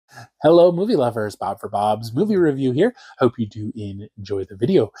Hello, movie lovers. Bob for Bob's Movie Review here. Hope you do enjoy the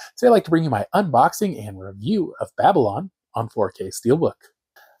video. Today, I'd like to bring you my unboxing and review of Babylon on 4K Steelbook.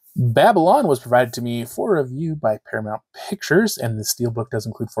 Babylon was provided to me for review by Paramount Pictures, and the Steelbook does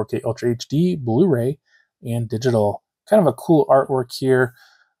include 4K Ultra HD, Blu-ray, and digital. Kind of a cool artwork here.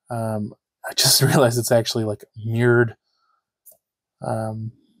 I just realized it's actually like mirrored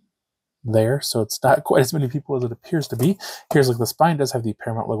there, so it's not quite as many people as it appears to be. Here's like the spine does have the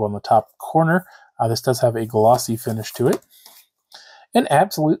Paramount logo on the top corner. This does have a glossy finish to it. An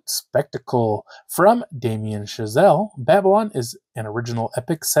absolute spectacle from Damien Chazelle. Babylon is an original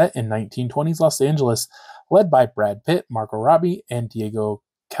epic set in 1920s Los Angeles, led by Brad Pitt, Margot Robbie, and Diego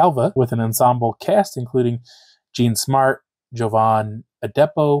Calva, with an ensemble cast including Jean Smart, Jovan,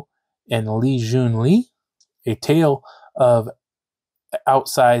 Adepo, and Lee Jun Lee. A tale of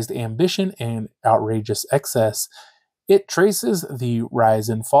outsized ambition and outrageous excess. It traces the rise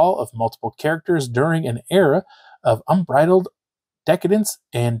and fall of multiple characters during an era of unbridled decadence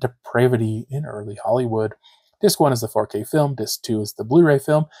and depravity in early Hollywood. Disc 1 is the 4K film, Disc 2 is the Blu-ray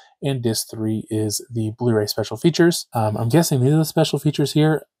film, and Disc 3 is the Blu-ray special features. I'm guessing these are the special features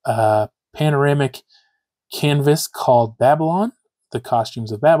here. Panoramic canvas called Babylon, the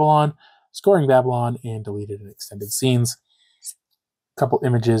costumes of Babylon, scoring Babylon, and deleted and extended scenes. Couple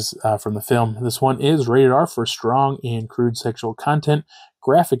images from the film. This one is rated R for strong and crude sexual content,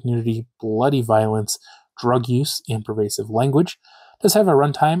 graphic nudity, bloody violence, drug use, and pervasive language. It does have a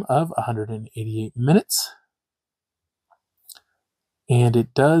runtime of 188 minutes. And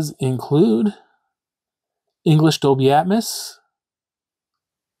it does include English Dolby Atmos,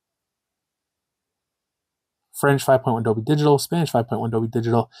 French 5.1 Dolby Digital, Spanish 5.1 Dolby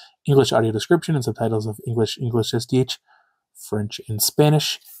Digital, English audio description and subtitles of English, English SDH, French, and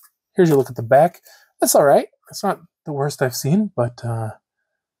Spanish. Here's your look at the back. That's all right. It's not the worst I've seen, but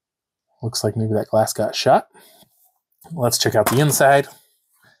looks like maybe that glass got shot. Let's check out the inside.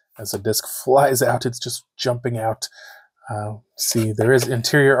 As the disc flies out, it's just jumping out. See, there is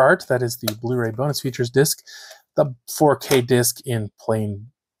interior art. That is the Blu-ray bonus features disc. The 4K disc in plain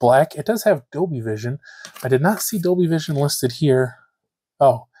black. It does have Dolby Vision. I did not see Dolby Vision listed here.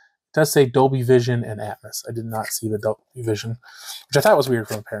 Oh, it does say Dolby Vision and Atmos. I did not see the Dolby Vision, which I thought was weird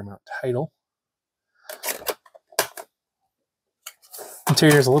from a Paramount title.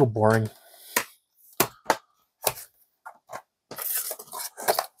 Interior is a little boring.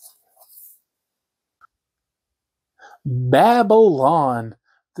 Babylon.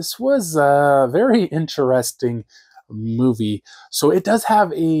 This was a very interesting movie. So it does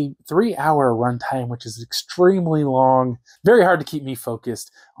have a 3-hour runtime, which is extremely long. Very hard to keep me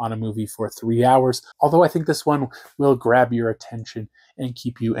focused on a movie for 3 hours, although I think this one will grab your attention and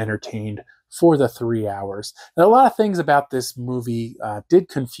keep you entertained for the 3 hours. Now, a lot of things about this movie did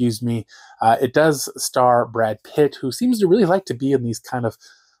confuse me. It does star Brad Pitt, who seems to really like to be in these kind of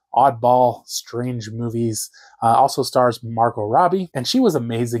oddball, strange movies. Also stars Margot Robbie, and she was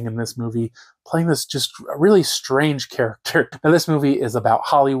amazing in this movie, playing this just really strange character. Now, this movie is about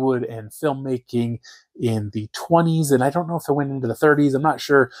Hollywood and filmmaking in the 20s, and I don't know if it went into the 30s. I'm not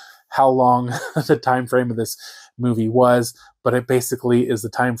sure how long the time frame of this movie was, but it basically is the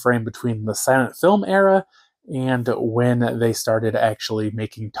time frame between the silent film era and when they started actually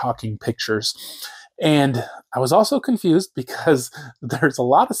making talking pictures. And I was also confused because there's a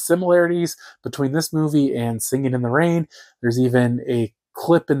lot of similarities between this movie and Singing in the Rain. There's even a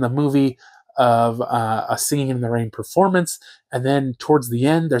clip in the movie of a Singing in the Rain performance. And then towards the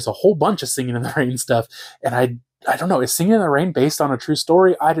end, there's a whole bunch of Singing in the Rain stuff. And I don't know, is Singing in the Rain based on a true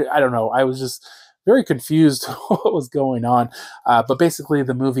story? I don't know. I was just very confused what was going on. But basically,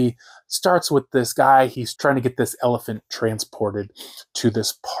 the movie starts with this guy. He's trying to get this elephant transported to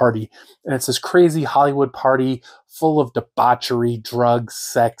this party. And it's this crazy Hollywood party full of debauchery, drugs,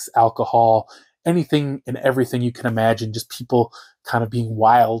 sex, alcohol, anything and everything you can imagine. Just people kind of being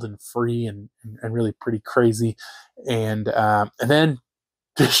wild and free and really pretty crazy. And then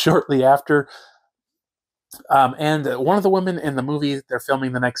just shortly after, and one of the women in the movie, they're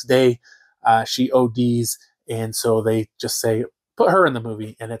filming the next day, she ODs, and so they just say, put her in the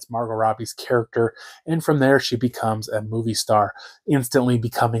movie, and it's Margot Robbie's character, and from there she becomes a movie star, instantly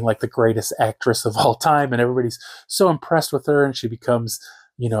becoming like the greatest actress of all time, and everybody's so impressed with her, and she becomes,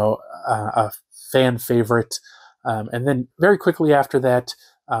 you know, a fan favorite. And then very quickly after that,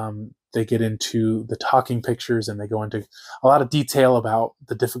 they get into the talking pictures, and they go into a lot of detail about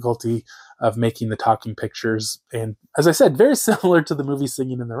the difficulty of making the talking pictures, and as I said, very similar to the movie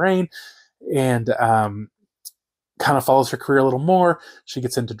Singing in the Rain. And kind of follows her career a little more. She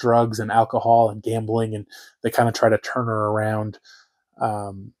gets into drugs and alcohol and gambling, and they kind of try to turn her around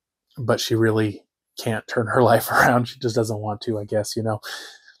but she really can't turn her life around. She just doesn't want to, I guess, you know.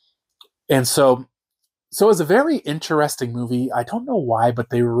 And so it was a very interesting movie. I don't know why, but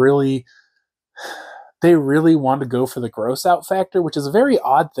they really wanted to go for the gross out factor, which is a very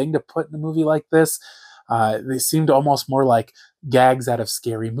odd thing to put in a movie like this. They seemed almost more like gags out of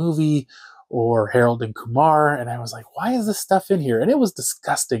Scary Movie or Harold and Kumar. And I was like, why is this stuff in here? And it was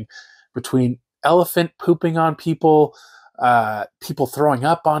disgusting, between elephant pooping on people, people throwing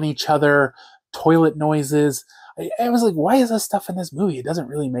up on each other, toilet noises. I was like, why is this stuff in this movie? It doesn't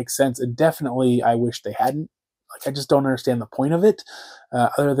really make sense. And definitely, I wish they hadn't. Like, I just don't understand the point of it,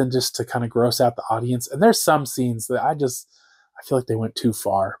 other than just to kind of gross out the audience. And there's some scenes that I feel like they went too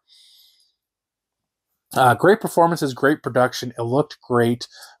far. Great performances, great production. It looked great. It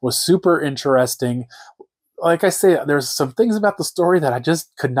was super interesting. Like I say, there's some things about the story that I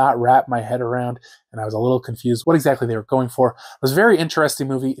just could not wrap my head around, and I was a little confused what exactly they were going for. It was a very interesting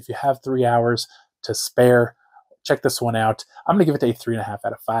movie. If you have 3 hours to spare, check this one out. I'm going to give it a 3.5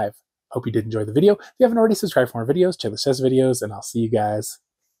 out of 5. Hope you did enjoy the video. If you haven't already, subscribe for more videos, check the Chaz videos, and I'll see you guys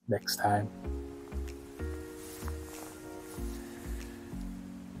next time.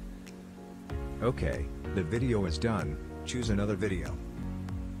 Okay, the video is done. Choose another video.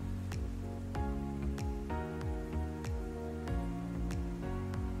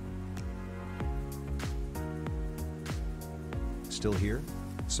 Still here?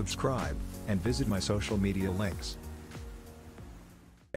 Subscribe, and visit my social media links.